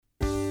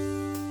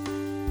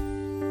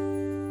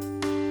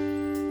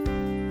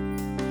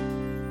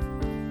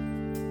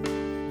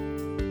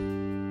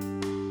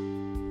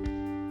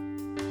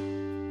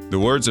The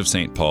words of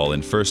St. Paul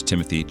in 1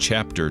 Timothy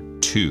chapter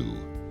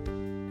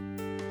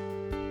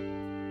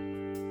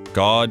 2.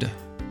 God,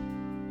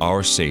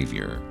 our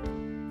Savior,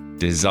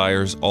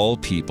 desires all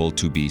people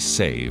to be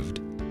saved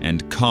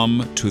and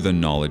come to the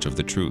knowledge of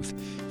the truth.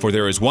 For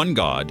there is one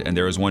God, and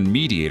there is one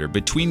mediator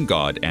between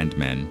God and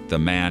men, the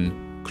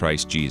man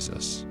Christ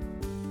Jesus.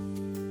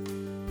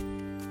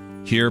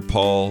 Here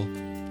Paul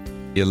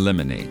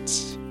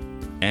eliminates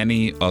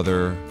any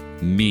other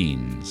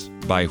means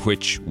by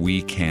which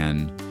we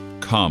can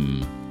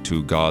come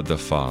to God the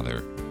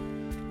Father,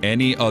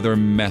 any other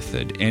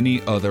method,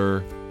 any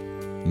other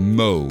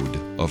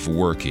mode of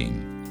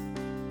working.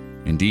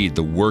 Indeed,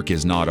 the work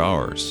is not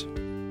ours.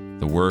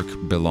 The work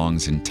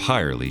belongs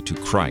entirely to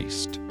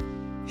Christ.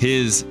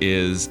 His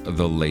is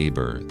the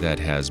labor that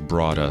has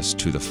brought us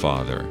to the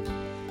Father.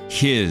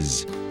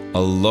 His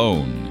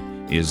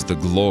alone is the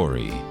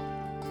glory.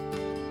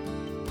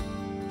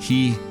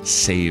 He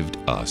saved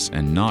us,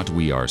 and not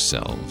we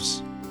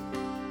ourselves.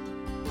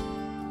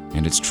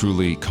 And it's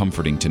truly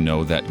comforting to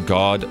know that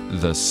God,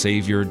 the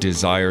Savior,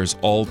 desires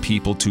all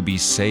people to be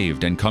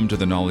saved and come to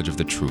the knowledge of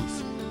the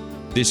truth.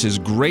 This is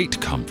great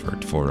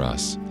comfort for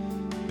us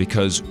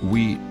because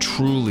we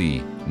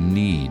truly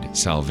need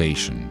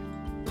salvation.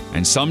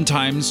 And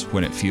sometimes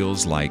when it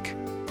feels like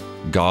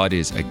God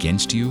is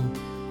against you,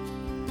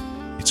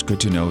 it's good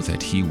to know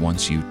that He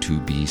wants you to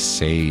be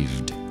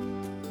saved.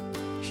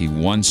 He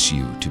wants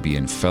you to be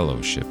in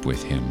fellowship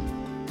with Him.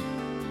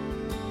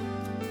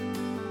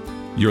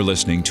 You're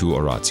listening to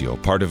Oratio,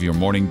 part of your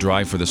morning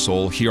drive for the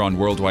soul here on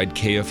Worldwide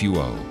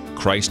KFUO.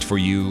 Christ for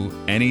you,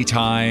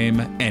 anytime,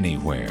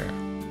 anywhere.